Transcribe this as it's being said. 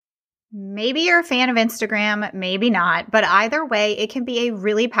Maybe you're a fan of Instagram, maybe not, but either way, it can be a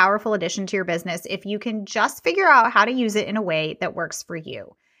really powerful addition to your business if you can just figure out how to use it in a way that works for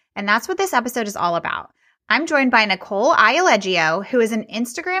you. And that's what this episode is all about. I'm joined by Nicole Ialeggio, who is an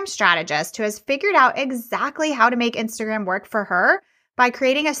Instagram strategist who has figured out exactly how to make Instagram work for her by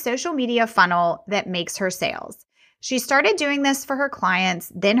creating a social media funnel that makes her sales. She started doing this for her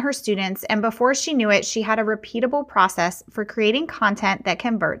clients, then her students, and before she knew it, she had a repeatable process for creating content that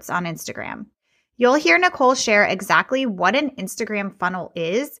converts on Instagram. You'll hear Nicole share exactly what an Instagram funnel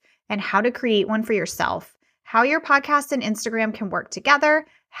is and how to create one for yourself, how your podcast and Instagram can work together,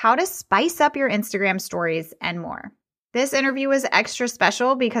 how to spice up your Instagram stories, and more. This interview was extra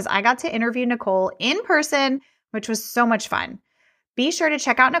special because I got to interview Nicole in person, which was so much fun. Be sure to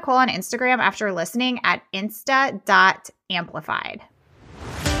check out Nicole on Instagram after listening at insta.amplified.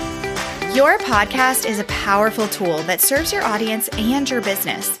 Your podcast is a powerful tool that serves your audience and your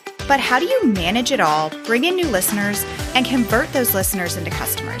business. But how do you manage it all, bring in new listeners, and convert those listeners into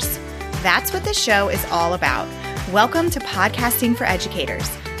customers? That's what this show is all about. Welcome to Podcasting for Educators.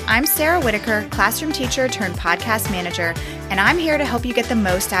 I'm Sarah Whitaker, classroom teacher turned podcast manager, and I'm here to help you get the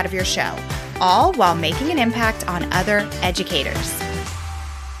most out of your show, all while making an impact on other educators.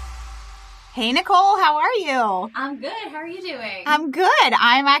 Hey, Nicole, how are you? I'm good. How are you doing? I'm good.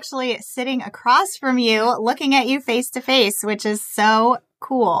 I'm actually sitting across from you, looking at you face to face, which is so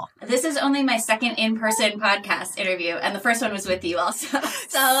cool. This is only my second in-person podcast interview, and the first one was with you also.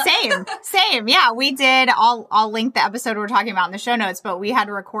 So Same. Yeah, we did. I'll link the episode we're talking about in the show notes, but we had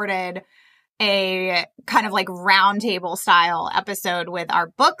recorded a kind of like roundtable style episode with our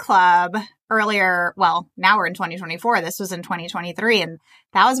book club earlier. Well, now we're in 2024. This was in 2023. And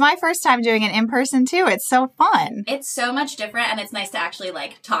that was my first time doing it in person too. It's so fun. It's so much different, and it's nice to actually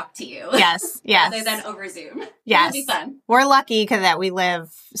like talk to you. Yes. Rather than over Zoom. Yes. It'll be fun. We're lucky that we live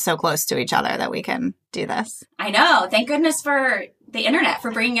so close to each other that we can do this. I know. Thank goodness for the internet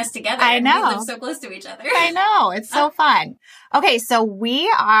for bringing us together. I know. We live so close to each other. I know. It's so fun. Okay. So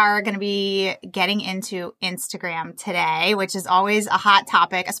we are going to be getting into Instagram today, which is always a hot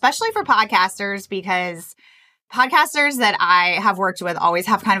topic, especially for podcasters, because podcasters that I have worked with always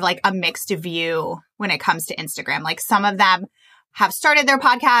have kind of like a mixed view when it comes to Instagram. Like some of them have started their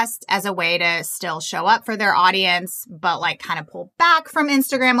podcast as a way to still show up for their audience, but like kind of pull back from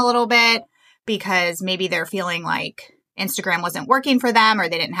Instagram a little bit because maybe they're feeling like Instagram wasn't working for them, or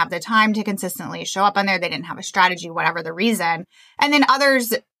they didn't have the time to consistently show up on there. They didn't have a strategy, whatever the reason. And then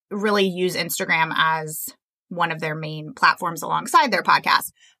others really use Instagram as one of their main platforms alongside their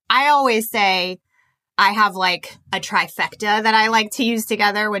podcast. I always say I have like a trifecta that I like to use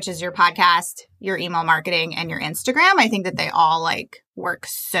together, which is your podcast, your email marketing, and your Instagram. I think that they all like work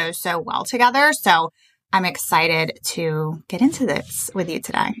so well together. So I'm excited to get into this with you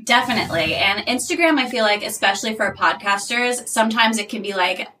today. Definitely. And Instagram, I feel like, especially for podcasters, sometimes it can be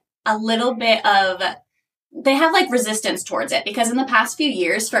like a little bit of, they have like resistance towards it, because in the past few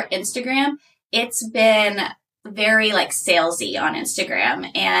years for Instagram, it's been very like salesy on Instagram,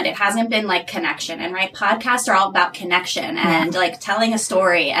 and it hasn't been like connection. And right, podcasts are all about connection and like telling a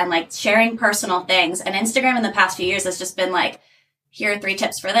story and like sharing personal things. And Instagram in the past few years has just been like, here are 3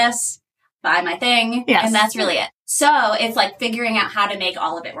 tips for this. Buy my thing. Yes. And that's really it. So it's like figuring out how to make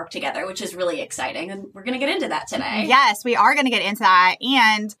all of it work together, which is really exciting. And we're going to get into that today. Yes, we are going to get into that.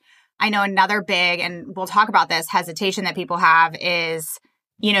 And I know another big, and we'll talk about this, hesitation that people have is,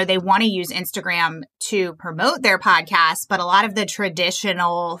 you know, they want to use Instagram to promote their podcast, but a lot of the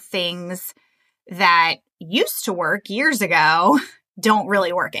traditional things that used to work years ago don't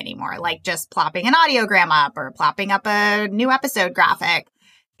really work anymore. Like just plopping an audiogram up or plopping up a new episode graphic.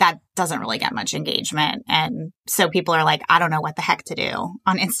 That doesn't really get much engagement. And so people are like, I don't know what the heck to do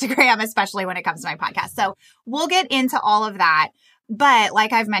on Instagram, especially when it comes to my podcast. So we'll get into all of that. But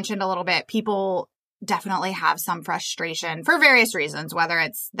like I've mentioned a little bit, people definitely have some frustration for various reasons, whether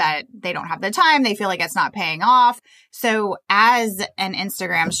it's that they don't have the time, they feel like it's not paying off. So as an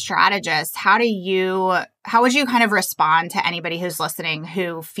Instagram strategist, how would you kind of respond to anybody who's listening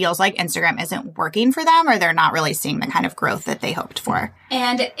who feels like Instagram isn't working for them, or they're not really seeing the kind of growth that they hoped for?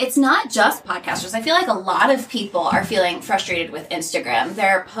 And it's not just podcasters. I feel like a lot of people are feeling frustrated with Instagram.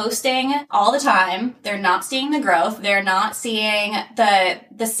 They're posting all the time. They're not seeing the growth. They're not seeing the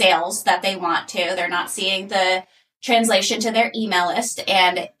sales that they want to. They're not seeing the translation to their email list.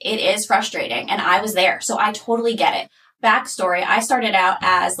 And it is frustrating. And I was there. So I totally get it. Backstory, I started out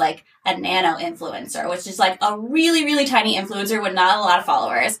as like a nano influencer, which is like a really, really tiny influencer with not a lot of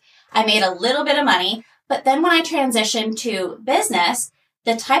followers. I made a little bit of money. But then when I transitioned to business,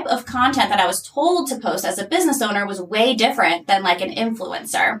 the type of content that I was told to post as a business owner was way different than like an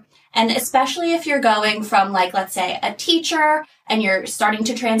influencer. And especially if you're going from like, let's say a teacher and you're starting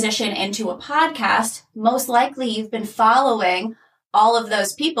to transition into a podcast, most likely you've been following all of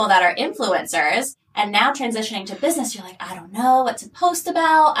those people that are influencers, and now transitioning to business, you're like, I don't know what to post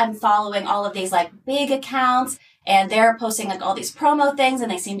about. I'm following all of these like big accounts and they're posting like all these promo things and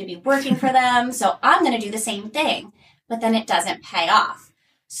they seem to be working for them. So I'm going to do the same thing, but then it doesn't pay off.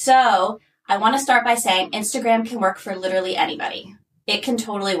 So I want to start by saying Instagram can work for literally anybody. It can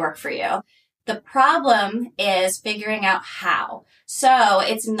totally work for you. The problem is figuring out how. So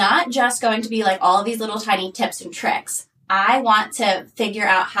it's not just going to be like all of these little tiny tips and tricks. I want to figure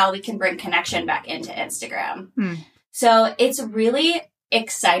out how we can bring connection back into Instagram. So it's really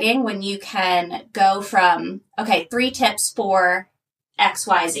exciting when you can go from, okay, 3 tips for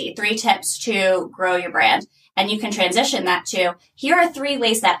XYZ, 3 tips to grow your brand. And you can transition that to, here are 3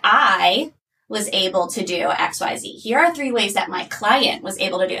 ways that I was able to do XYZ. Here are 3 ways that my client was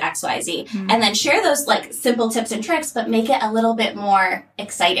able to do XYZ. And then share those like simple tips and tricks, but make it a little bit more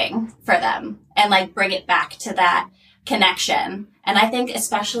exciting for them and like bring it back to that connection. And I think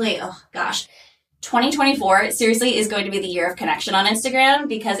especially, 2024 seriously is going to be the year of connection on Instagram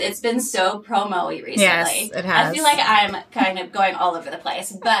because it's been so promo-y recently. Yes, it has. I feel like I'm kind of going all over the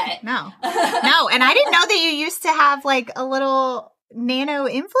place, but no. And I didn't know that you used to have like a little nano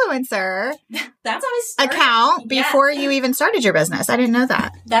influencer that's how I started. Account before you even started your business. I didn't know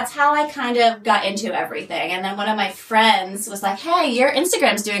that. That's how I kind of got into everything. And then one of my friends was like, hey, your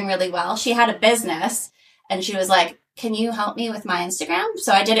Instagram's doing really well. She had a business and she was like, can you help me with my Instagram?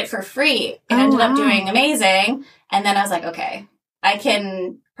 So I did it for free. It ended up doing amazing. And then I was like, okay, I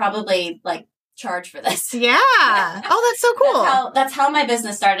can probably like charge for this. Yeah. Oh, that's so cool. That's how my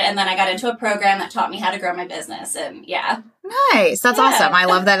business started. And then I got into a program that taught me how to grow my business. And yeah. Nice. That's awesome. I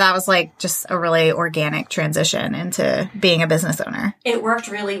love that. That was like just a really organic transition into being a business owner. It worked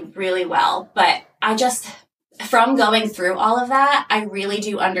really, really well. But I just, from going through all of that, I really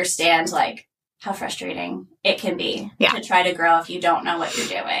do understand like how frustrating it can be to try to grow if you don't know what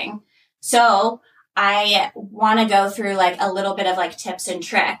you're doing. So I want to go through like a little bit of like tips and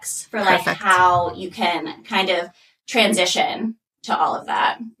tricks for like how you can kind of transition to all of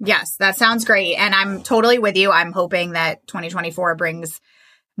that. Yes, that sounds great. And I'm totally with you. I'm hoping that 2024 brings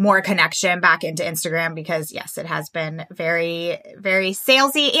more connection back into Instagram because yes, it has been very, very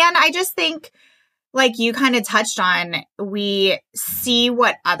salesy. And I just think like you kind of touched on, we see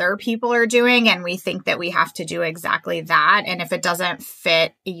what other people are doing and we think that we have to do exactly that. And if it doesn't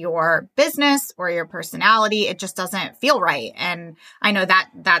fit your business or your personality, it just doesn't feel right. And I know that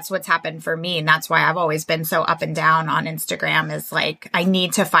that's what's happened for me. And that's why I've always been so up and down on Instagram is like, I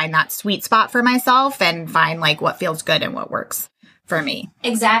need to find that sweet spot for myself and find like what feels good and what works for me.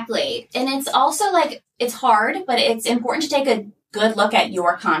 Exactly. And it's also like, it's hard, but it's important to take a good look at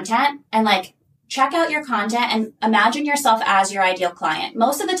your content and like, check out your content and imagine yourself as your ideal client.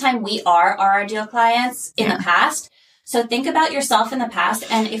 Most of the time we are our ideal clients in the past. So think about yourself in the past.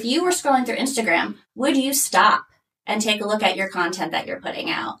 And if you were scrolling through Instagram, would you stop and take a look at your content that you're putting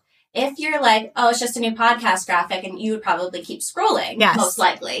out? If you're like, oh, it's just a new podcast graphic, and you would probably keep scrolling, most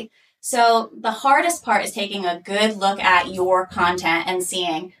likely. So the hardest part is taking a good look at your content and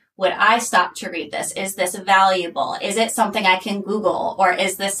seeing, would I stop to read this? Is this valuable? Is it something I can Google? Or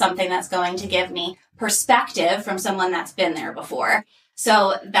is this something that's going to give me perspective from someone that's been there before?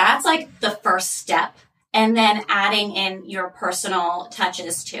 So that's like the first step. And then adding in your personal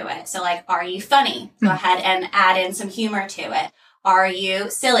touches to it. So like, are you funny? Go ahead and add in some humor to it. Are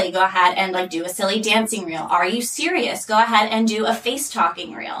you silly? Go ahead and like do a silly dancing reel. Are you serious? Go ahead and do a face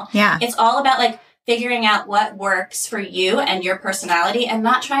talking reel. Yeah. It's all about like figuring out what works for you and your personality and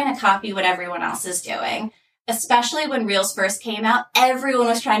not trying to copy what everyone else is doing. Especially when reels first came out, everyone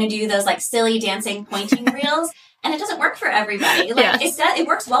was trying to do those like silly dancing pointing reels. And it doesn't work for everybody. Like it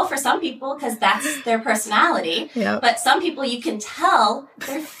works well for some people because that's their personality. Yep. But some people you can tell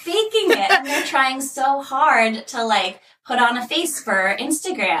they're faking it and they're trying so hard to like put on a face for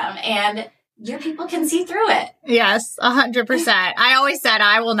Instagram, and your people can see through it. Yes, 100%. I always said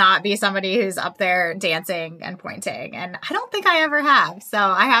I will not be somebody who's up there dancing and pointing. And I don't think I ever have. So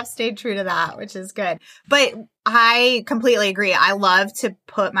I have stayed true to that, which is good. But I completely agree. I love to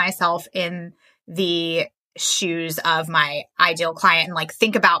put myself in the shoes of my ideal client and like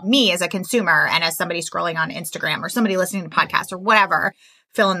think about me as a consumer and as somebody scrolling on Instagram or somebody listening to podcasts or whatever,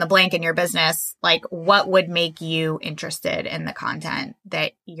 fill in the blank in your business, like what would make you interested in the content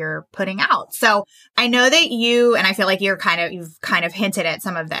that you're putting out. So I know that you, and I feel like you've kind of hinted at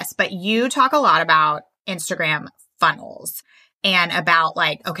some of this, but you talk a lot about Instagram funnels and about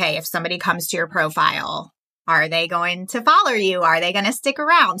like, okay, if somebody comes to your profile, Are they going to follow you? Are they going to stick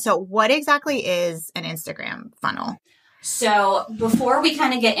around? So what exactly is an Instagram funnel? So before we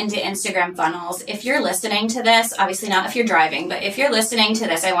kind of get into Instagram funnels, if you're listening to this, obviously not if you're driving, but if you're listening to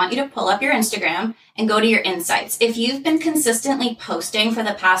this, I want you to pull up your Instagram and go to your insights. If you've been consistently posting for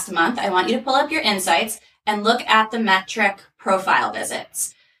the past month, I want you to pull up your insights and look at the metric profile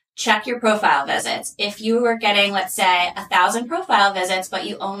visits. Check your profile visits. If you were getting, let's say, 1,000 profile visits, but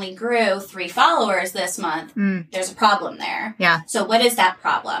you only grew 3 followers this month, there's a problem there. Yeah. So what is that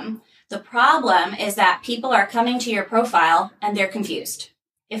problem? The problem is that people are coming to your profile and they're confused.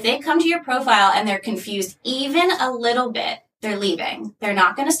 If they come to your profile and they're confused even a little bit, they're leaving. They're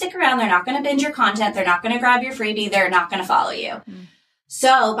not going to stick around. They're not going to binge your content. They're not going to grab your freebie. They're not going to follow you.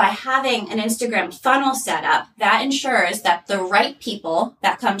 So by having an Instagram funnel set up, that ensures that the right people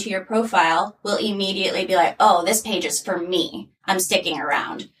that come to your profile will immediately be like, oh, this page is for me. I'm sticking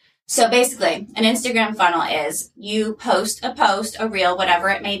around. So basically, an Instagram funnel is you post, a reel, whatever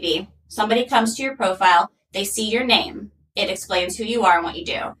it may be. Somebody comes to your profile. They see your name. It explains who you are and what you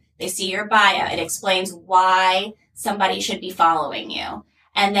do. They see your bio. It explains why somebody should be following you.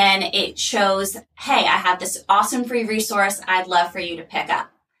 And then it shows, hey, I have this awesome free resource I'd love for you to pick up.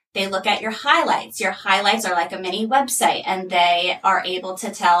 They look at your highlights. Your highlights are like a mini website, and they are able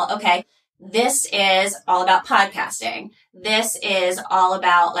to tell, okay, this is all about podcasting. This is all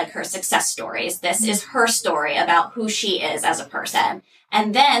about like her success stories. This is her story about who she is as a person.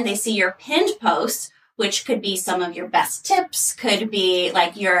 And then they see your pinned posts, which could be some of your best tips, could be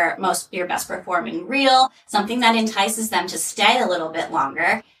like your best performing reel, something that entices them to stay a little bit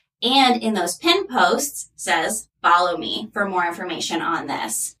longer. And in those pinned posts says, follow me for more information on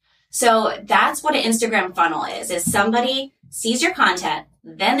this. So that's what an Instagram funnel is somebody sees your content,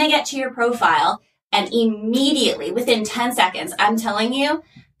 then they get to your profile, and immediately within 10 seconds, I'm telling you,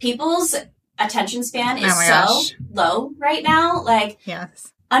 people's attention span is low right now. Like,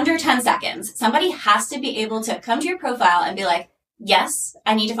 yes. Under 10 seconds, somebody has to be able to come to your profile and be like, yes,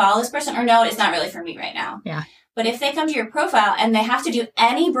 I need to follow this person, or no, it's not really for me right now. Yeah. But if they come to your profile and they have to do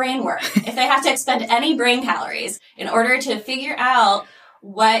any brain work, if they have to expend any brain calories in order to figure out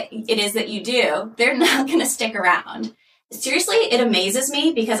what it is that you do, they're not going to stick around. Seriously, it amazes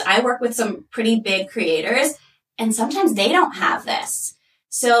me because I work with some pretty big creators and sometimes they don't have this.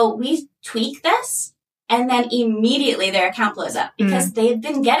 So we tweak this and then immediately their account blows up because they've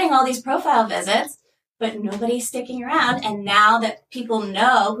been getting all these profile visits, but nobody's sticking around. And now that people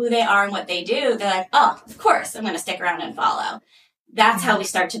know who they are and what they do, they're like, oh, of course, I'm going to stick around and follow. That's how we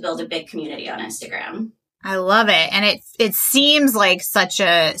start to build a big community on Instagram. I love it. And it seems like such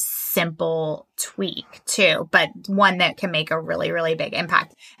a simple tweak too, but one that can make a really, really big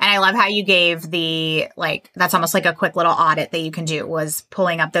impact. And I love how you gave that's almost like a quick little audit that you can do, was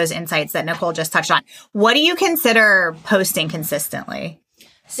pulling up those insights that Nicole just touched on. What do you consider posting consistently?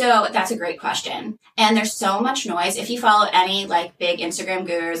 So that's a great question. And there's so much noise. If you follow any like big Instagram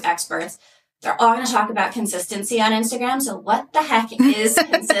gurus, experts, they're all going to talk about consistency on Instagram. So what the heck is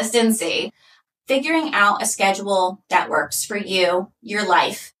consistency? Figuring out a schedule that works for you, your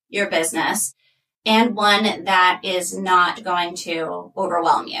life, your business, and one that is not going to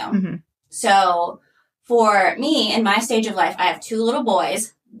overwhelm you. Mm-hmm. So for me, in my stage of life, I have 2 little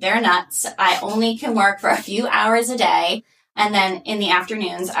boys. They're nuts. I only can work for a few hours a day. And then in the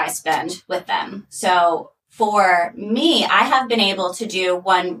afternoons, I spend with them. So for me, I have been able to do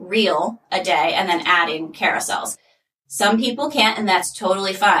 1 reel a day and then add in carousels. Some people can't, and that's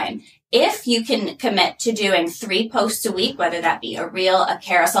totally fine. If you can commit to doing 3 posts a week, whether that be a reel, a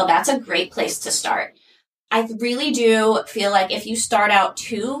carousel, that's a great place to start. I really do feel like if you start out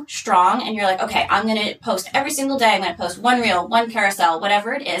too strong and you're like, okay, I'm going to post every single day. I'm going to post 1 reel, 1 carousel,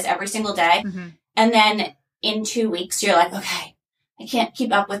 whatever it is, every single day. Mm-hmm. And then in 2 weeks, you're like, okay, I can't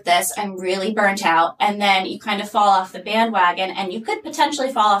keep up with this. I'm really burnt out. And then you kind of fall off the bandwagon, and you could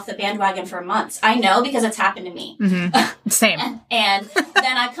potentially fall off the bandwagon for months. I know because it's happened to me. Mm-hmm. Same. and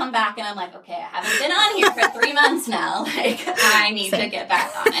then I come back and I'm like, okay, I haven't been on here for 3 months now. Like, I need to get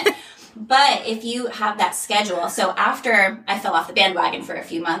back on it. But if you have that schedule, so after I fell off the bandwagon for a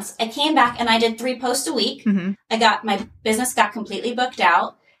few months, I came back and I did 3 posts a week. Mm-hmm. My business got completely booked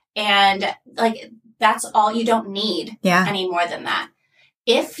out, and like, that's all. You don't need any more than that.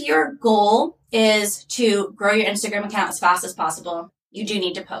 If your goal is to grow your Instagram account as fast as possible, you do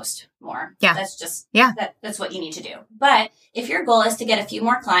need to post more. Yeah. That's just, that's what you need to do. But if your goal is to get a few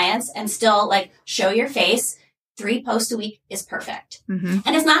more clients and still like show your face, 3 posts a week is perfect. Mm-hmm.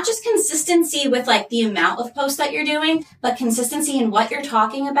 And it's not just consistency with like the amount of posts that you're doing, but consistency in what you're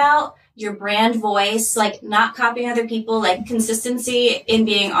talking about, your brand voice, like not copying other people, like consistency in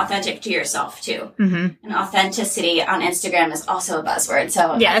being authentic to yourself too. Mm-hmm. And authenticity on Instagram is also a buzzword.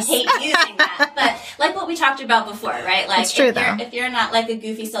 So yes. I hate using that. But like what we talked about before, right? Like it's true, though. If you're not like a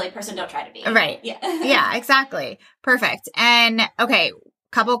goofy, silly person, don't try to be. Right. Yeah. Yeah, exactly. Perfect. And okay,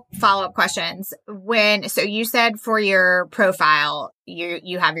 couple follow-up questions. So you said for your profile,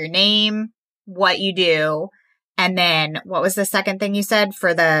 you have your name, what you do, and then what was the second thing you said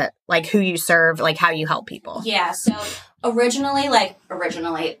for the, like, who you serve, like how you help people? Yeah. So originally,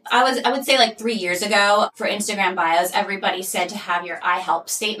 I would say like 3 years ago for Instagram bios, everybody said to have your I help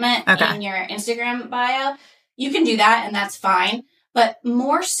statement in your Instagram bio. You can do that and that's fine. But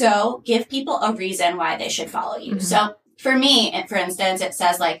more so, give people a reason why they should follow you. Mm-hmm. So for me, for instance, it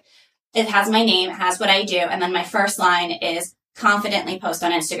says like, it has my name, it has what I do. And then my first line is confidently post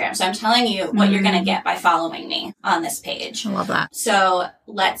on Instagram. So I'm telling you what you're going to get by following me on this page. I love that. So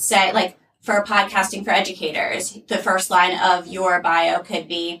let's say like for podcasting for educators, the first line of your bio could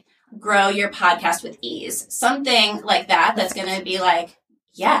be grow your podcast with ease. Something like that. That's going to be like,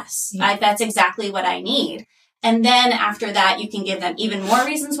 yes, that's exactly what I need. And then after that, you can give them even more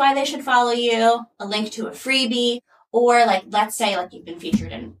reasons why they should follow you, a link to a freebie, or like, let's say like you've been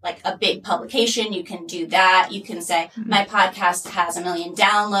featured in like a big publication. You can do that. You can say my podcast has 1 million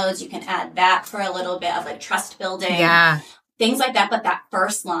downloads. You can add that for a little bit of like trust building. Yeah. Things like that. But that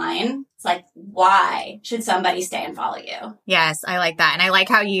first line, it's like, why should somebody stay and follow you? Yes, I like that. And I like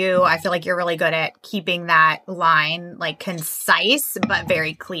how I feel like you're really good at keeping that line like concise, but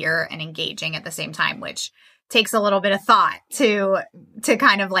very clear and engaging at the same time, which takes a little bit of thought to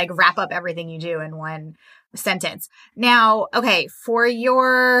kind of like wrap up everything you do in one sentence. Now, okay, for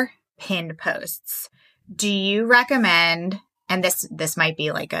your pinned posts, do you recommend, and this might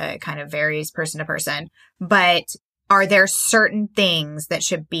be like a kind of varies person to person, but are there certain things that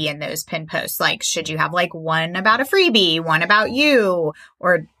should be in those pinned posts? Like, should you have like one about a freebie, one about you,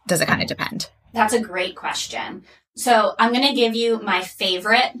 or does it kind of depend? That's a great question. So I'm going to give you my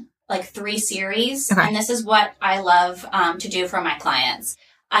favorite like 3 series. Okay. And this is what I love to do for my clients.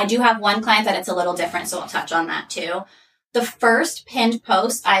 I do have one client that it's a little different, so I'll touch on that too. The first pinned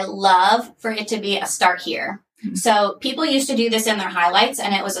post, I love for it to be a start here. Mm-hmm. So people used to do this in their highlights,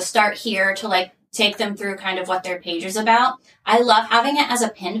 and it was a start here to like take them through kind of what their page is about. I love having it as a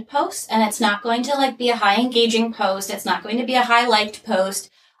pinned post, and it's not going to like be a high engaging post. It's not going to be a high liked post.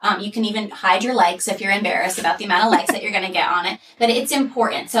 You can even hide your likes if you're embarrassed about the amount of likes that you're going to get on it. But it's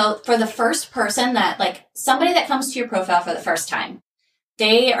important. So for the first person that like somebody that comes to your profile for the first time,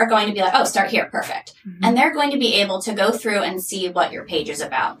 they are going to be like, oh, start here. Perfect. Mm-hmm. And they're going to be able to go through and see what your page is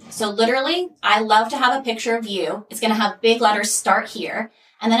about. So literally, I love to have a picture of you. It's going to have big letters, start here.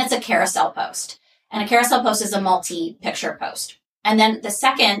 And then it's a carousel post. And a carousel post is a multi-picture post. And then the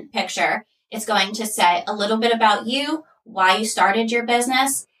second picture, it's going to say a little bit about you, why you started your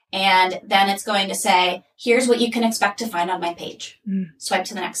business. And then it's going to say, here's what you can expect to find on my page. Swipe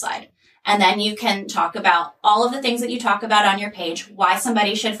to the next slide. And then you can talk about all of the things that you talk about on your page, why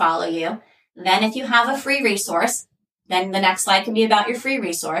somebody should follow you. Then if you have a free resource, then the next slide can be about your free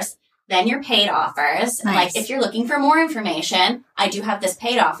resource. Then your paid offers. Nice. Like if you're looking for more information, I do have this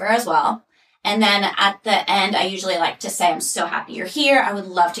paid offer as well. And then at the end, I usually like to say, I'm so happy you're here. I would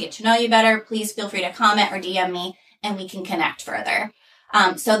love to get to know you better. Please feel free to comment or DM me and we can connect further.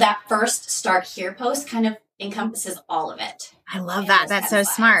 So that first start here post kind of encompasses all of it. I love that. That's so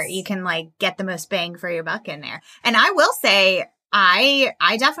smart. You can like get the most bang for your buck in there. And I will say, I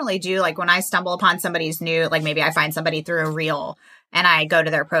definitely do, like when I stumble upon somebody's new, like maybe I find somebody through a reel and I go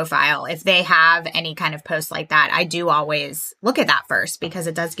to their profile, if they have any kind of post like that, I do always look at that first because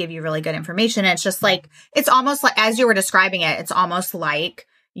it does give you really good information. And it's just like, it's almost like, as you were describing it, it's almost like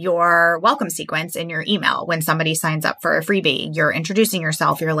your welcome sequence in your email. When somebody signs up for a freebie, you're introducing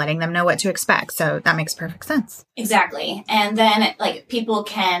yourself, you're letting them know what to expect. So that makes perfect sense. Exactly. And then like people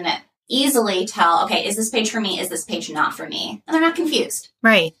can easily tell, okay, is this page for me? Is this page not for me? And they're not confused.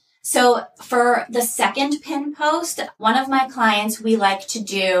 Right. So for the second pin post, one of my clients, we like to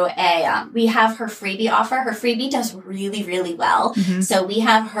do we have her freebie offer. Her freebie does really, really well. Mm-hmm. So we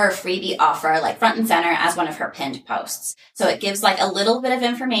have her freebie offer like front and center as one of her pinned posts. So it gives like a little bit of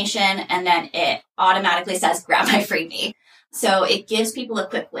information and then it automatically says, grab my freebie. So it gives people a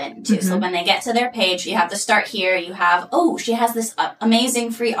quick win too. Mm-hmm. So when they get to their page, you have to start here. You have, oh, she has this amazing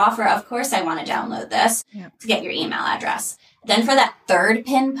free offer. Of course I want to download this to get your email address. Then for that third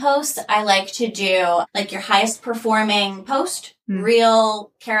pin post, I like to do like your highest performing post,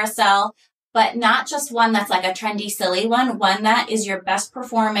 reel, carousel, but not just one that's like a trendy, silly one that is your best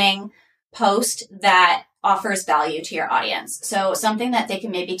performing post that offers value to your audience. So something that they can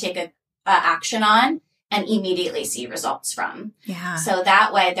maybe take a action on and immediately see results from. Yeah. So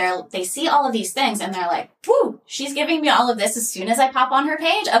that way they see all of these things and they're like, whoo, she's giving me all of this as soon as I pop on her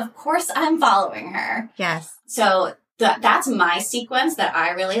page. Of course I'm following her. Yes. So that's my sequence that I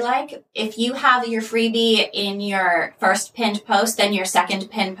really like. If you have your freebie in your first pinned post, then your second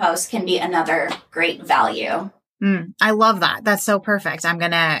pinned post can be another great value. I love that. That's so perfect.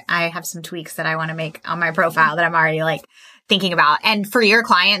 I have some tweaks that I want to make on my profile that I'm already like thinking about. And for your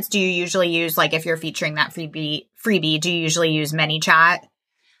clients, do you usually use, like, if you're featuring that freebie, do you usually use ManyChat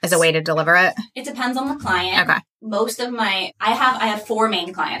as a way to deliver it? It depends on the client. Okay. Most of I have 4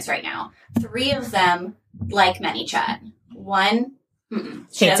 main clients right now. 3 of them like ManyChat. One,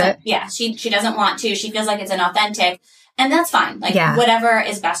 she hates doesn't. it. Yeah, she doesn't want to. She feels like it's inauthentic. And that's fine. Like, whatever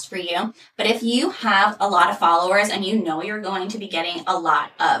is best for you. But if you have a lot of followers and you know you're going to be getting a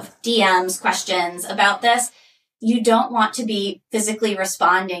lot of DMs, questions about this, you don't want to be physically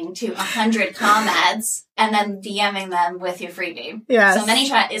responding to 100 comments and then DMing them with your freebie. Yes. So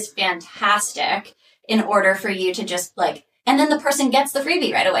ManyChat is fantastic in order for you to just like, and then the person gets the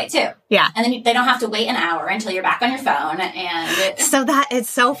freebie right away too. Yeah. And then they don't have to wait an hour until you're back on your phone. And so that it's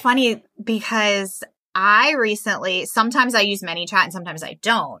so funny because sometimes I use ManyChat and sometimes I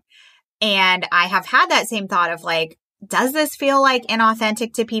don't. And I have had that same thought of like, does this feel like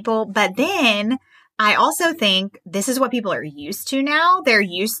inauthentic to people? But then I also think this is what people are used to now. They're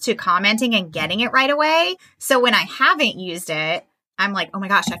used to commenting and getting it right away. So when I haven't used it, I'm like, oh my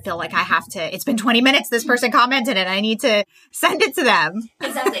gosh, I feel like I have to, it's been 20 minutes, this person commented and I need to send it to them.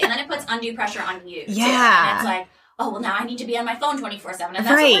 Exactly. And then it puts undue pressure on you. Yeah. Too. And it's like, oh, well, now I need to be on my phone 24/7. And that's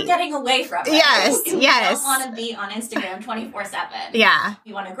what we're getting away from. Right? Yes, We don't want to be on Instagram 24/7. Yeah.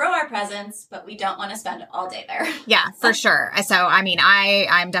 We want to grow our presence, but we don't want to spend all day there. Yeah, for sure. So, I mean,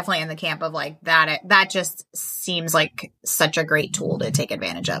 I'm definitely in the camp of like that just seems like such a great tool to take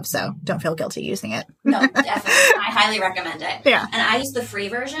advantage of. So don't feel guilty using it. No, definitely. I highly recommend it. Yeah. And I use the free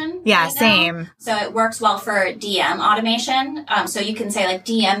version. Yeah, right same. now. So it works well for DM automation. So you can say like,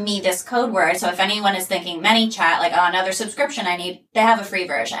 DM me this code word. So if anyone is thinking ManyChat, like, oh, another subscription I need, they have a free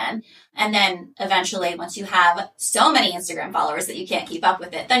version. And then eventually, once you have so many Instagram followers that you can't keep up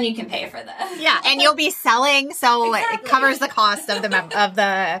with it, then you can pay for this. Yeah, and you'll be selling, so Exactly. it covers the cost of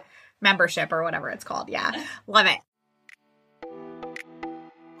the membership or whatever it's called. Yeah, love it.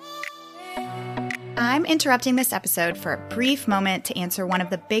 I'm interrupting this episode for a brief moment to answer one of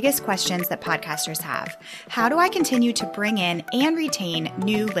the biggest questions that podcasters have. How do I continue to bring in and retain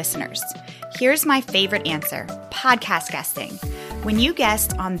new listeners? Here's my favorite answer: podcast guesting. When you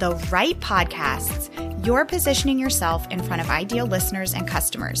guest on the right podcasts, you're positioning yourself in front of ideal listeners and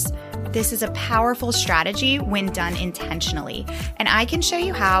customers. This is a powerful strategy when done intentionally, and I can show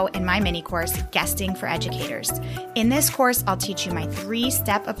you how in my mini course, Guesting for Educators. In this course, I'll teach you my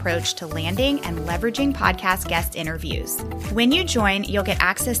 3-step approach to landing and leveraging podcast guest interviews. When you join, you'll get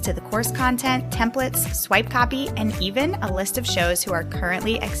access to the course content, templates, swipe copy, and even a list of shows who are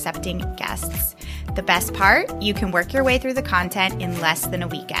currently accepting guests. The best part, you can work your way through the content in less than a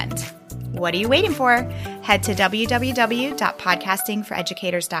weekend. What are you waiting for? Head to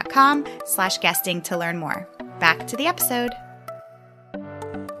www.podcastingforeducators.com/guesting to learn more. Back to the episode.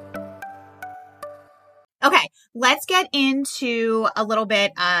 Okay, let's get into a little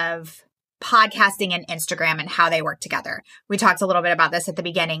bit of podcasting and Instagram and how they work together. We talked a little bit about this at the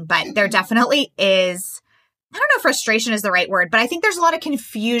beginning, but there definitely is, I don't know if frustration is the right word, but I think there's a lot of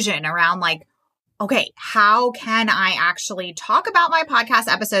confusion around like, okay, how can I actually talk about my podcast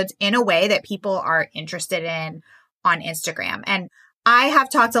episodes in a way that people are interested in on Instagram? And I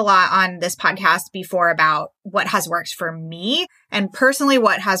have talked a lot on this podcast before about what has worked for me. And personally,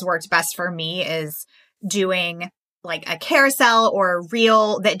 what has worked best for me is doing like a carousel or a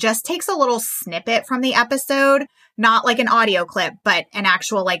reel that just takes a little snippet from the episode, not like an audio clip, but an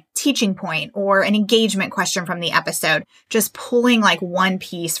actual like teaching point or an engagement question from the episode, just pulling like one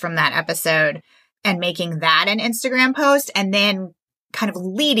piece from that episode and making that an Instagram post and then kind of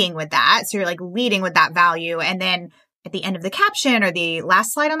leading with that. So you're like leading with that value. And then at the end of the caption or the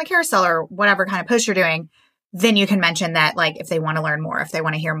last slide on the carousel or whatever kind of post you're doing, then you can mention that like if they want to learn more, if they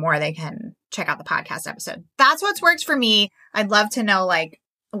want to hear more, they can check out the podcast episode. That's what's worked for me. I'd love to know like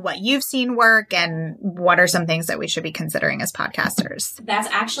what you've seen work and what are some things that we should be considering as podcasters. That's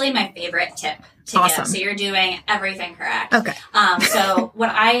actually my favorite tip to give. So you're doing everything correct. Okay. So what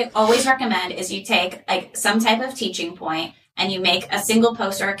I always recommend is you take like some type of teaching point and you make a single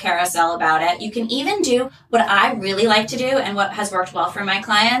post or a carousel about it. You can even do what I really like to do and what has worked well for my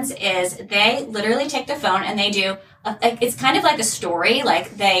clients is they literally take their phone and they do, it's kind of like a story,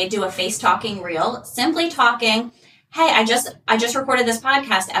 like they do a face talking reel, simply talking. hey, I just recorded this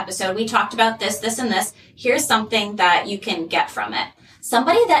podcast episode. We talked about this, this, and this. Here's something that you can get from it.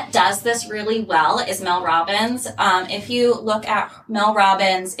 Somebody that does this really well is Mel Robbins. If you look at Mel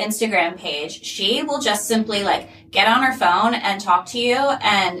Robbins' Instagram page, she will just simply like get on her phone and talk to you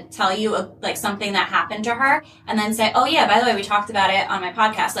and tell you like something that happened to her, and then say, oh yeah, by the way, we talked about it on my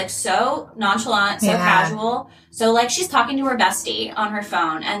podcast. Like so nonchalant, so casual. So like she's talking to her bestie on her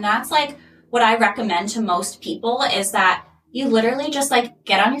phone. And that's like what I recommend to most people, is that you literally just like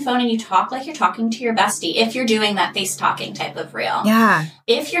get on your phone and you talk like you're talking to your bestie, if you're doing that face talking type of reel. Yeah.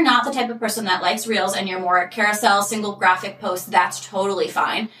 If you're not the type of person that likes reels and you're more carousel, single graphic posts, that's totally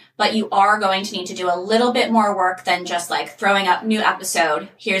fine. But you are going to need to do a little bit more work than just like throwing up new episode,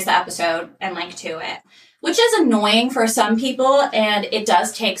 here's the episode, and link to it, which is annoying for some people, and it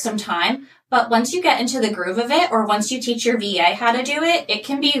does take some time. But once you get into the groove of it, or once you teach your VA how to do it, it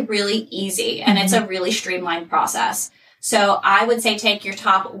can be really easy, and it's a really streamlined process. So I would say take your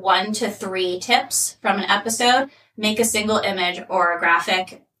top 1 to 3 tips from an episode, make a single image or a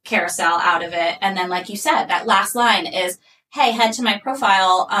graphic carousel out of it. And then, like you said, that last line is, hey, head to my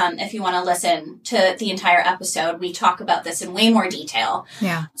profile if you want to listen to the entire episode. We talk about this in way more detail.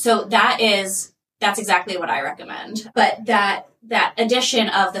 Yeah. So that's exactly what I recommend. But that addition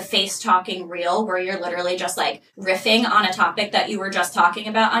of the face talking reel, where you're literally just like riffing on a topic that you were just talking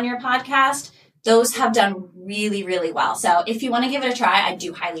about on your podcast, those have done really, really well. So if you want to give it a try, I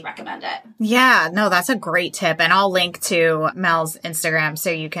do highly recommend it. Yeah, no, that's a great tip. And I'll link to Mel's Instagram so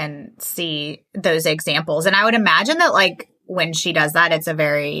you can see those examples. And I would imagine that like when she does that, it's a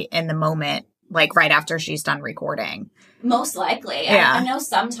very in the moment, like right after she's done recording. Most likely. Yeah. I know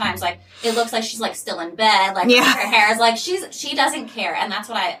sometimes like it looks like she's like still in bed, like her hair is like she doesn't care, and that's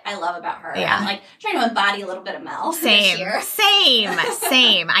what I love about her. Yeah. I'm like trying to embody a little bit of Mel. Same. This year.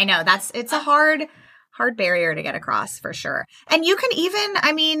 Same. I know it's a hard barrier to get across for sure. And you can even,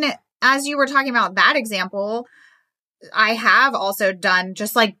 I mean, as you were talking about that example, I have also done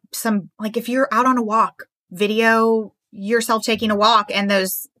just like some, like if you're out on a walk, video yourself taking a walk, and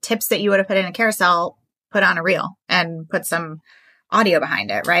those tips that you would have put in a carousel, put on a reel and put some audio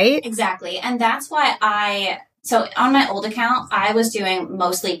behind it, right? Exactly. And that's why so on my old account, I was doing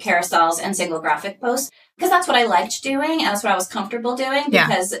mostly carousels and single graphic posts because that's what I liked doing. And that's what I was comfortable doing,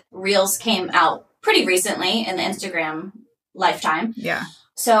 because reels came out pretty recently in the Instagram lifetime. Yeah.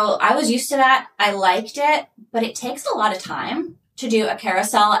 So I was used to that. I liked it, but it takes a lot of time to do a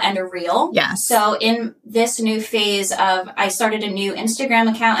carousel and a reel. Yes. So in this new phase I started a new Instagram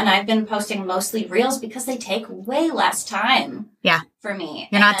account, and I've been posting mostly reels because they take way less time. Yeah. For me.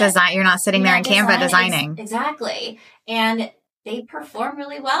 You're not sitting there in Canva designing. Exactly. And they perform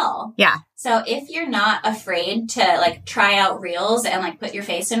really well. Yeah. So if you're not afraid to like try out reels and like put your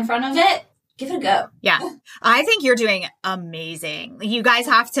face in front of it, give it a go. Yeah. I think you're doing amazing. You guys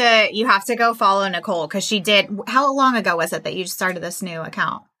have to go follow Nicole, because she did. How long ago was it that you started this new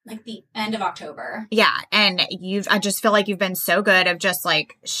account? Like the end of October. Yeah. And I just feel like you've been so good of just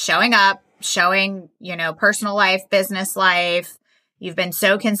like showing up, showing, personal life, business life. You've been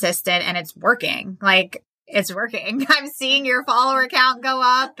so consistent, and it's working. Like it's working. I'm seeing your follower count go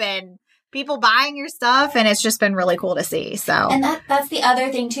up and people buying your stuff, and it's just been really cool to see. So, and that's the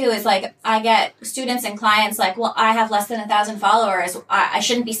other thing too, is like I get students and clients like, well, I have less than 1,000 followers. I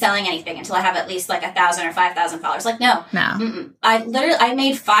shouldn't be selling anything until I have at least like 1,000 or 5,000 followers. Like, no. I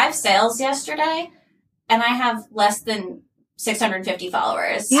made 5 sales yesterday, and I have less than 650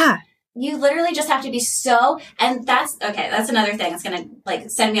 followers. Yeah. You literally just have to be and that's another thing that's going to like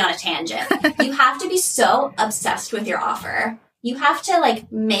send me on a tangent. You have to be so obsessed with your offer. You have to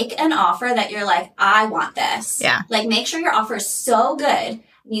like make an offer that you're like, I want this. Yeah. Like make sure your offer is so good.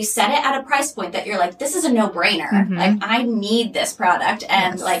 You set it at a price point that you're like, this is a no-brainer. Mm-hmm. Like I need this product,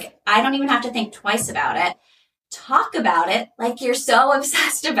 and like, I don't even have to think twice about it. Talk about it like you're so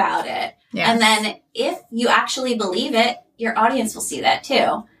obsessed about it. Yes. And then if you actually believe it, your audience will see that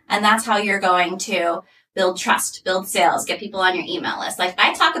too. And that's how you're going to build trust, build sales, get people on your email list. Like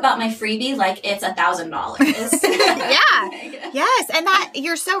I talk about my freebie like it's $1,000. Yeah. Yes. And that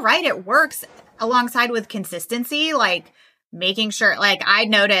you're so right. It works alongside with consistency, like making sure, like I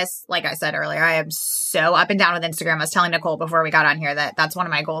noticed, like I said earlier, I am so up and down with Instagram. I was telling Nicole before we got on here that that's one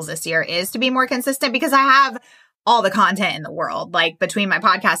of my goals this year is to be more consistent, because I have all the content in the world, like between my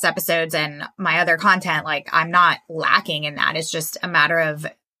podcast episodes and my other content, like I'm not lacking in that. It's just a matter of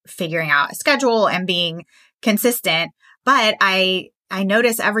figuring out a schedule and being consistent. But I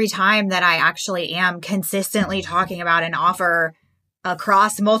notice every time that I actually am consistently talking about an offer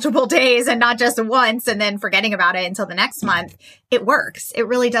across multiple days and not just once and then forgetting about it until the next month, it works. It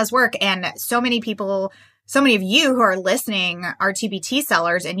really does work. And so many people so many of you who are listening are TPT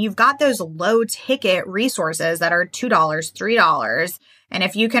sellers, and you've got those low ticket resources that are $2, $3. And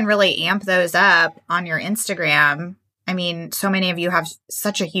if you can really amp those up on your Instagram, I mean, so many of you have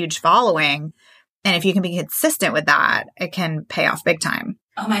such a huge following. And if you can be consistent with that, it can pay off big time.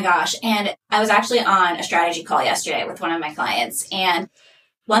 Oh my gosh. And I was actually on a strategy call yesterday with one of my clients. And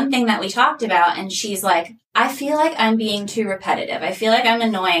one thing that we talked about, and she's like, I feel like I'm being too repetitive. I feel like I'm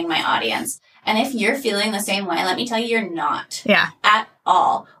annoying my audience. And if you're feeling the same way, let me tell you, you're not. Yeah. At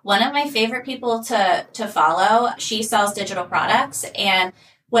all. One of my favorite people to follow, she sells digital products. And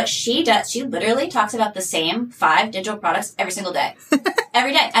what she does, she literally talks about the same 5 digital products every single day.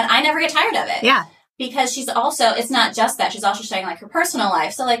 Every day. And I never get tired of it. Yeah. Because she's also, it's not just that, she's also sharing like her personal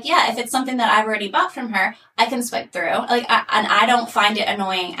life. So like, yeah, if it's something that I've already bought from her, I can swipe through. Like, and I don't find it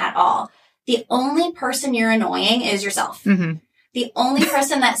annoying at all. The only person you're annoying is yourself. Mm-hmm. The only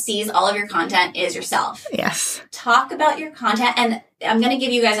person that sees all of your content is yourself. Yes. Talk about your content. And I'm going to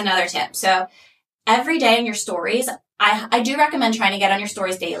give you guys another tip. So every day in your stories, I do recommend trying to get on your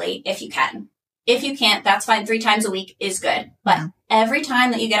stories daily if you can. If you can't, that's fine. 3 times a week is good. But every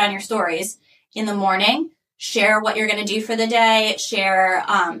time that you get on your stories in the morning, share what you're going to do for the day. Share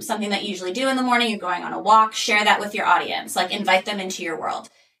something that you usually do in the morning. You're going on a walk. Share that with your audience. Like, invite them into your world.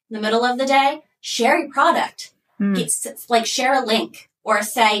 In the middle of the day, share your product. Like, share a link or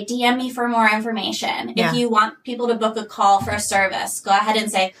say, DM me for more information. Yeah. If you want people to book a call for a service, go ahead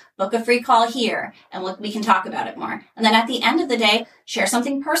and say, book a free call here, and we can talk about it more. And then at the end of the day, share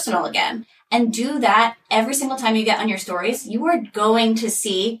something personal again. And do that every single time you get on your stories. You are going to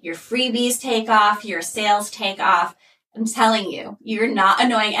see your freebies take off, your sales take off. I'm telling you, you're not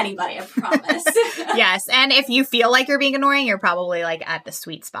annoying anybody, I promise. Yes. And if you feel like you're being annoying, you're probably like at the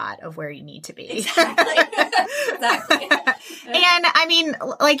sweet spot of where you need to be. Exactly. Exactly. And I mean,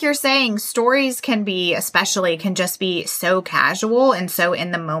 like you're saying, stories can just be so casual and so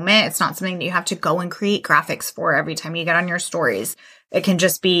in the moment. It's not something that you have to go and create graphics for every time you get on your stories. It can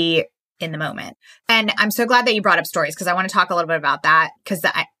just be in the moment. And I'm so glad that you brought up stories, because I want to talk a little bit about that, because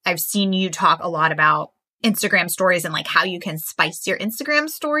I've seen you talk a lot about Instagram stories and like how you can spice your Instagram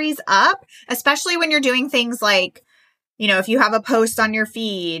stories up, especially when you're doing things like, you know, if you have a post on your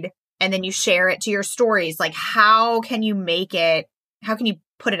feed and then you share it to your stories, like how can you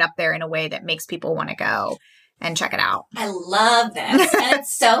put it up there in a way that makes people want to go and check it out? I love this. And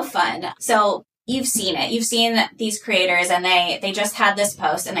it's so fun. So you've seen it. You've seen these creators, and they just had this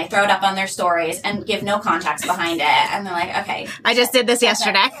post and they throw it up on their stories and give no context behind it. And they're like, okay. I just did this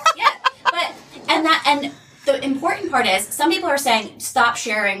yesterday. Yeah. And the important part is, some people are saying, stop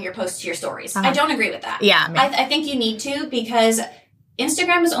sharing your posts to your stories. I don't agree with that. Yeah. I think you need to, because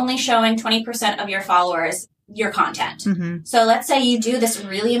Instagram is only showing 20% of your followers your content. Mm-hmm. So let's say you do this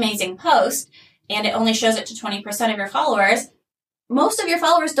really amazing post and it only shows it to 20% of your followers. Most of your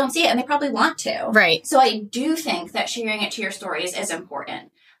followers don't see it, and they probably want to. Right. So I do think that sharing it to your stories is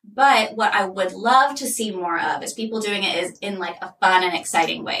important. But what I would love to see more of is people doing it is in like a fun and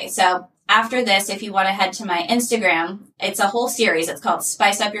exciting way. So after this, if you want to head to my Instagram, it's a whole series. It's called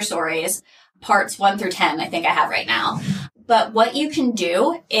Spice Up Your Stories, parts 1 through 10, I think I have right now. But what you can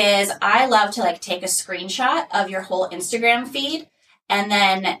do is, I love to like take a screenshot of your whole Instagram feed and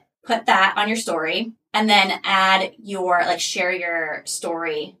then put that on your story, and then add your, like, share your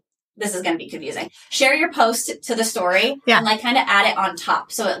story. This is going to be confusing. Share your post to the story and like kind of add it on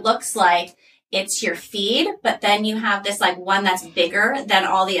top. So it looks like it's your feed, but then you have this like one that's bigger than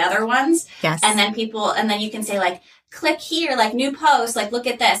all the other ones. Yes. And then you can say like, click here, like new post, like look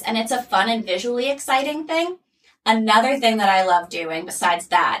at this. And it's a fun and visually exciting thing. Another thing that I love doing besides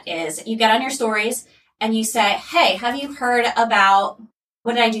that is, you get on your stories and you say, hey, have you heard about,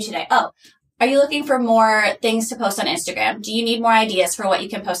 what did I do today? Oh, are you looking for more things to post on Instagram? Do you need more ideas for what you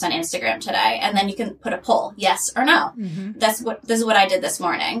can post on Instagram today? And then you can put a poll, yes or no. Mm-hmm. This is what I did this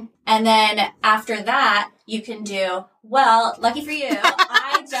morning. And then after that, you can do, well, lucky for you,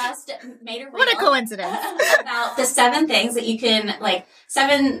 I just made a reel. What a coincidence. About the 7 things that you can, like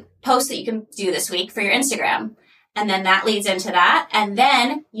 7 posts that you can do this week for your Instagram. And then that leads into that. And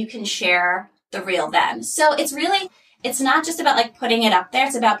then you can share the reel then. So it's not just about like putting it up there.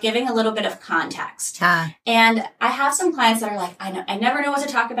 It's about giving a little bit of context. And I have some clients that are like, I never know what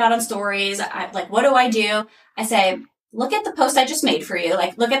to talk about on stories. What do I do? I say, look at the post I just made for you.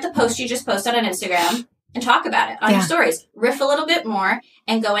 Like, look at the post you just posted on Instagram and talk about it on your stories. Riff a little bit more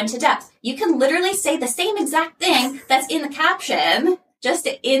and go into depth. You can literally say the same exact thing that's in the caption, just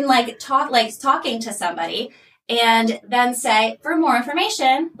in talking to somebody, and then say, for more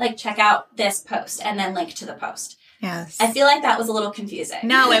information, like check out this post, and then link to the post. Yes. I feel like that was a little confusing.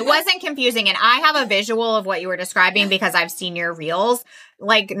 No, it wasn't confusing. And I have a visual of what you were describing because I've seen your reels.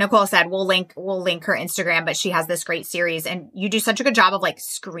 Like Nicole said, we'll link her Instagram, but she has this great series and you do such a good job of like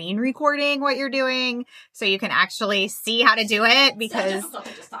screen recording what you're doing so you can actually see how to do it because So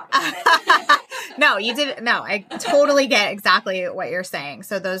just talk about it. No, you did. No, I totally get exactly what you're saying.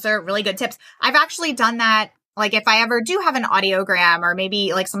 So those are really good tips. I've actually done that. Like if I ever do have an audiogram or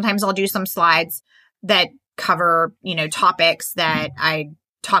maybe like sometimes I'll do some slides that cover, topics that I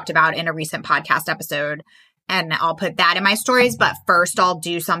talked about in a recent podcast episode. And I'll put that in my stories. But first I'll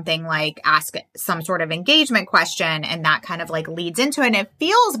do something like ask some sort of engagement question. And that kind of like leads into it. And it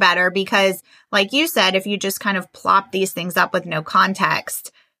feels better because like you said, if you just kind of plop these things up with no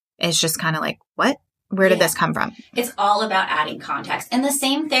context, it's just kind of like, what? Where did this come from? It's all about adding context. And the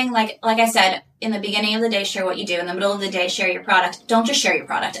same thing, like I said, in the beginning of the day, share what you do. In the middle of the day, share your product. Don't just share your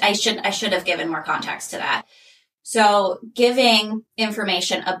product. I should have given more context to that. So giving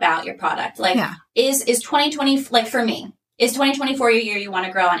information about your product, is 2020, like for me, is 2024 your year you want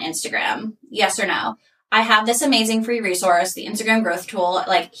to grow on Instagram? Yes or no? I have this amazing free resource, the Instagram growth tool.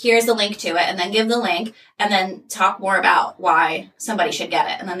 Like, here's the link to it, and then give the link and then talk more about why somebody should get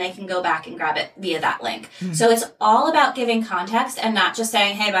it. And then they can go back and grab it via that link. Mm-hmm. So it's all about giving context and not just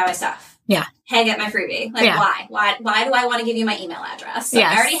saying, hey, buy my stuff. Yeah. Hey, get my freebie. Like, why? Why do I want to give you my email address?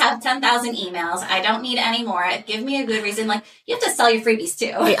 Yes. I already have 10,000 emails. I don't need any more. Give me a good reason. Like, you have to sell your freebies too.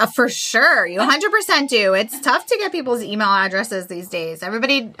 Yeah, for sure. You 100% do. It's tough to get people's email addresses these days.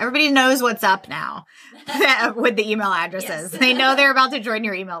 Everybody knows what's up now with the email addresses. Yes. They know they're about to join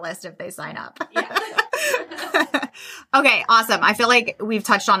your email list if they sign up. Yeah. Okay, awesome. I feel like we've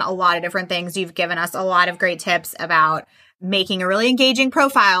touched on a lot of different things. You've given us a lot of great tips about making a really engaging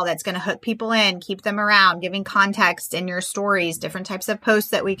profile that's going to hook people in, keep them around, giving context in your stories, different types of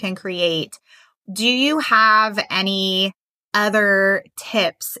posts that we can create. Do you have any other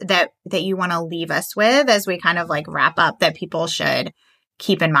tips that you want to leave us with as we kind of like wrap up that people should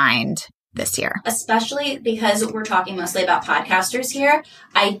keep in mind this year? Especially because we're talking mostly about podcasters here,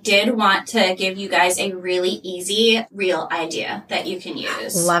 I did want to give you guys a really easy reel idea that you can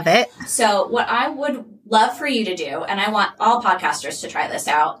use. Love it. So what I would love for you to do, and I want all podcasters to try this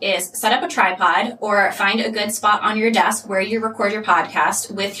out, is set up a tripod or find a good spot on your desk where you record your podcast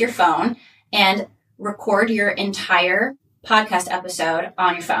with your phone and record your entire podcast episode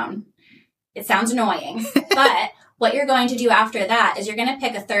on your phone. It sounds annoying, but what you're going to do after that is you're going to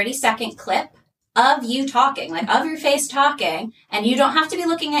pick a 30-second clip of you talking, like of your face talking, and you don't have to be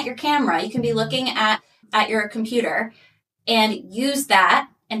looking at your camera. You can be looking at your computer and use that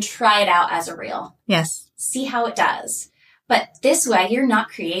and try it out as a reel. Yes. See how it does. But this way, you're not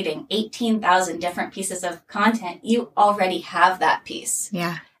creating 18,000 different pieces of content. You already have that piece.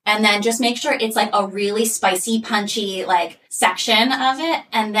 Yeah. And then just make sure it's like a really spicy, punchy, like section of it.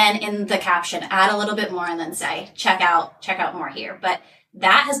 And then in the caption, add a little bit more and then say, check out more here. But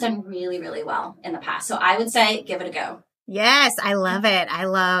that has done really, really well in the past. So I would say give it a go. Yes, I love it. I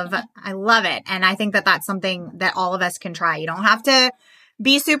love it. And I think that that's something that all of us can try. You don't have to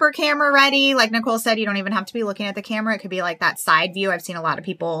be super camera ready. Like Nicole said, you don't even have to be looking at the camera. It could be like that side view. I've seen a lot of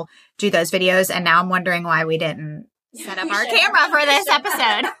people do those videos. And now I'm wondering why we didn't set up our camera for this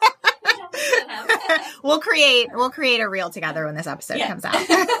episode. We'll create a reel together when this episode comes out.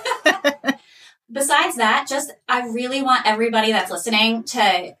 Besides that, I really want everybody that's listening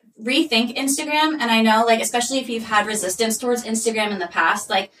to rethink Instagram. And I know, like, especially if you've had resistance towards Instagram in the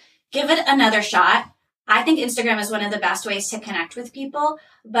past, like, give it another shot. I think Instagram is one of the best ways to connect with people,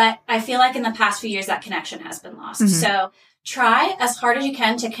 but I feel like in the past few years that connection has been lost. Mm-hmm. So try as hard as you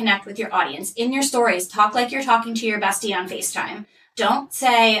can to connect with your audience. In your stories, talk like you're talking to your bestie on FaceTime. Don't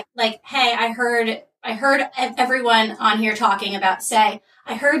say like, hey, I heard everyone on here talking about, say,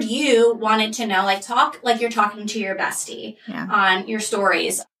 I heard you wanted to know, like, talk like you're talking to your bestie on your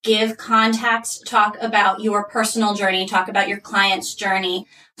stories. Give context, talk about your personal journey, talk about your client's journey.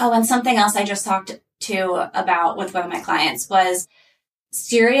 Oh, and something else I just talked about with one of my clients was,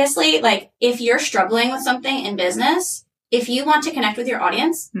 seriously, like, if you're struggling with something in business, if you want to connect with your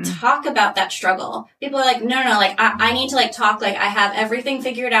audience, talk about that struggle. People are like, no, like, I need to like talk like I have everything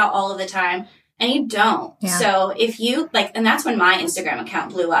figured out all of the time. And you don't. Yeah. So if you like, and that's when my Instagram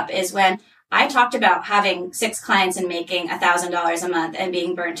account blew up, is when I talked about having 6 clients and making $1,000 a month and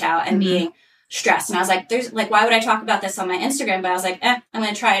being burnt out and being stressed. And I was like, why would I talk about this on my Instagram? But I was like, I'm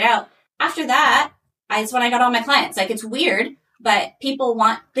going to try it out. After that, it's when I got all my clients. Like, it's weird, but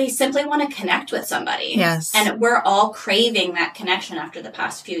they simply want to connect with somebody. Yes. And we're all craving that connection after the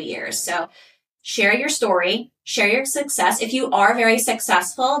past few years. So share your story, share your success. If you are very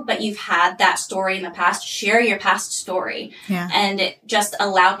successful, but you've had that story in the past, share your past story and just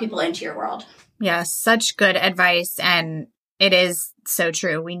allow people into your world. Yes, such good advice. And it is so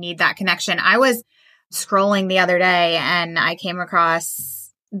true. We need that connection. I was scrolling the other day and I came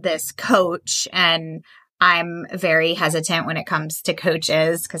across this coach, and I'm very hesitant when it comes to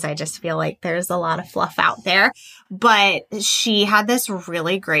coaches because I just feel like there's a lot of fluff out there. But she had this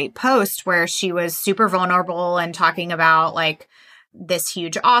really great post where she was super vulnerable and talking about like this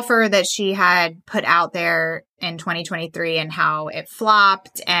huge offer that she had put out there in 2023 and how it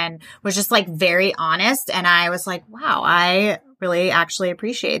flopped, and was just like very honest. And I was like, wow, I really actually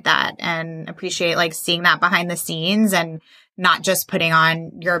appreciate that, and appreciate like seeing that behind the scenes and not just putting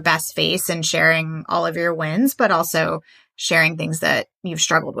on your best face and sharing all of your wins, but also sharing things that you've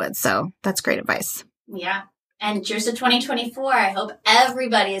struggled with. So that's great advice. Yeah. And cheers to 2024. I hope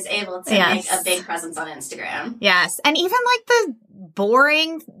everybody is able to make a big presence on Instagram. Yes. And even like the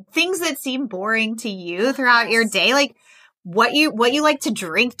boring things that seem boring to you throughout your day, like what you like to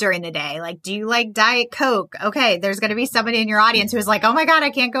drink during the day. Like, do you like Diet Coke? Okay, there's going to be somebody in your audience who's like, oh my God,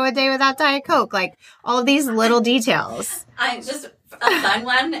 I can't go a day without Diet Coke. Like all of these little details. I'm just a fun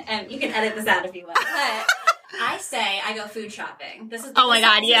one, and you can edit this out if you want. But I say I go food shopping. This is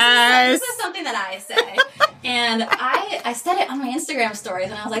this is something that I say. And I said it on my Instagram stories,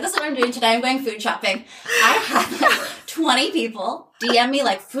 and I was like, this is what I'm doing today. I'm going food shopping. I had like 20 people DM me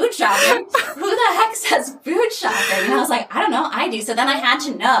like, food shopping? Who the heck says food shopping? And I was like, I don't know. I do. So then I had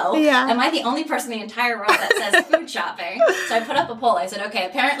to know, am I the only person in the entire world that says food shopping? So I put up a poll. I said, okay,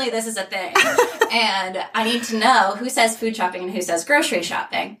 apparently this is a thing. And I need to know who says food shopping and who says grocery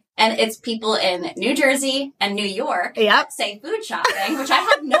shopping. And it's people in New Jersey and New York that say food shopping, which I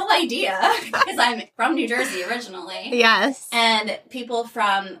had no idea because I'm from New Jersey originally. Yes. And people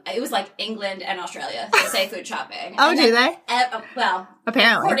from, it was like England and Australia that say food shopping. Oh, do they? Well,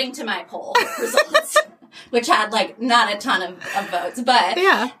 apparently. According to my poll results, which had like not a ton of votes, but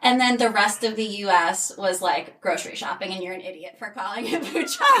and then the rest of the U.S. was like grocery shopping, and you're an idiot for calling it food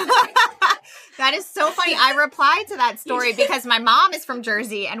shopping. That is so funny. I replied to that story because my mom is from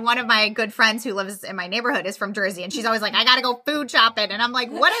Jersey, and one of my good friends who lives in my neighborhood is from Jersey, and she's always like, I gotta go food shopping. And I'm like,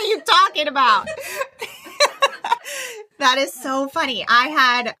 what are you talking about? That is so funny. I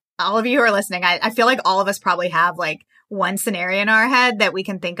had, all of you who are listening, I feel like all of us probably have like one scenario in our head that we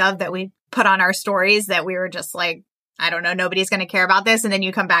can think of that we put on our stories that we were just like, I don't know, nobody's going to care about this. And then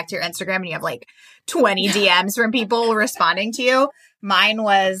you come back to your Instagram and you have like 20 DMs from people responding to you. Mine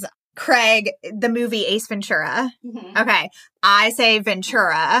was Craig, the movie Ace Ventura. Mm-hmm. Okay. I say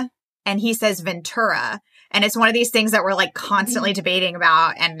Ventura and he says Ventura. And it's one of these things that we're like constantly debating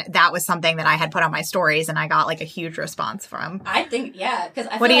about. And that was something that I had put on my stories and I got like a huge response from. I think, Cause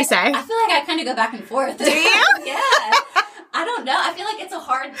what do you say? I feel like I kind of go back and forth. Do you? Yeah. I don't know. I feel like it's a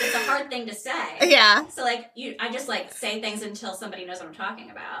hard thing to say. Yeah. So like I just like say things until somebody knows what I'm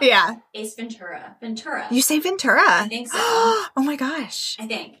talking about. Yeah. Ace Ventura. Ventura. You say Ventura? I think so. Oh my gosh. I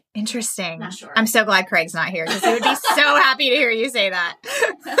think. Interesting. Not sure. I'm so glad Craig's not here because he would be so happy to hear you say that.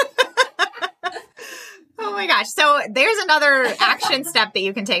 Oh my gosh. So there's another action step that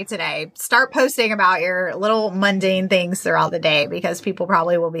you can take today. Start posting about your little mundane things throughout the day because people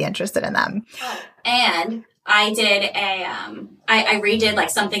probably will be interested in them. Oh, and I did I redid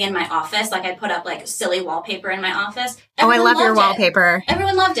like something in my office. Like I put up like silly wallpaper in my office. I love your wallpaper.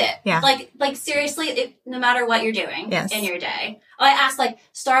 Everyone loved it. Yeah. Like seriously, no matter what you're doing in your day. I asked like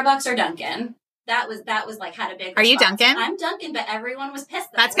Starbucks or Dunkin'. That was like had a big response. Are you Dunkin'? I'm Dunkin', but everyone was pissed.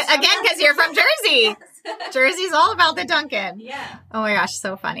 That's good. Again, because you're from Jersey. Yes. Jersey's all about the Dunkin'. Yeah. Oh my gosh,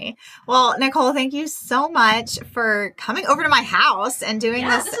 so funny. Well, Nicole, thank you so much for coming over to my house and doing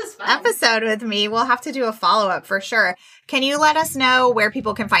this episode with me. We'll have to do a follow-up for sure. Can you let us know where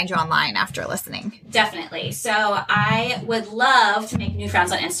people can find you online after listening? Definitely. So I would love to make new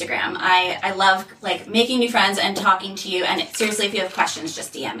friends on Instagram. I love like making new friends and talking to you. And seriously, if you have questions,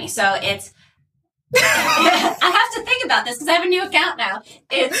 just DM me. So it's I have to think about this because I have a new account now.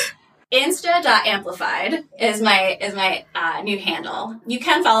 It's insta.amplified is my new handle. You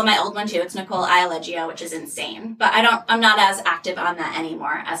can follow my old one too. It's Nicole Ialeggio, which is insane. But I'm not as active on that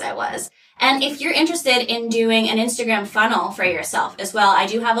anymore as I was. And if you're interested in doing an Instagram funnel for yourself as well, I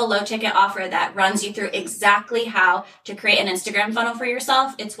do have a low ticket offer that runs you through exactly how to create an Instagram funnel for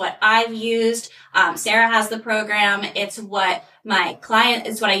yourself. It's what I've used. Sarah has the program. It's what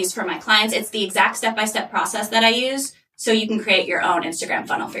I use for my clients. It's the exact step-by-step process that I use. So you can create your own Instagram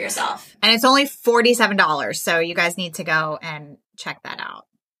funnel for yourself. And it's only $47. So you guys need to go and check that out.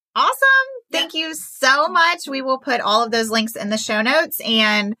 Awesome. Thank thank you so much. We will put all of those links in the show notes,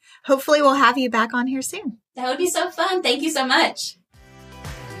 and hopefully we'll have you back on here soon. That would be so fun. Thank you so much.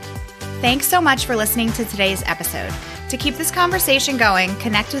 Thanks so much for listening to today's episode. To keep this conversation going,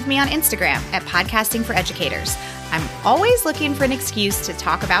 connect with me on Instagram at Podcasting for Educators. I'm always looking for an excuse to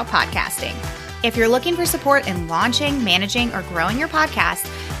talk about podcasting. If you're looking for support in launching, managing, or growing your podcast,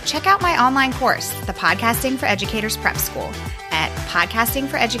 check out my online course, the Podcasting for Educators Prep School, at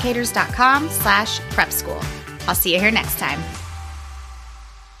podcastingforeducators.com/prep school. I'll see you here next time.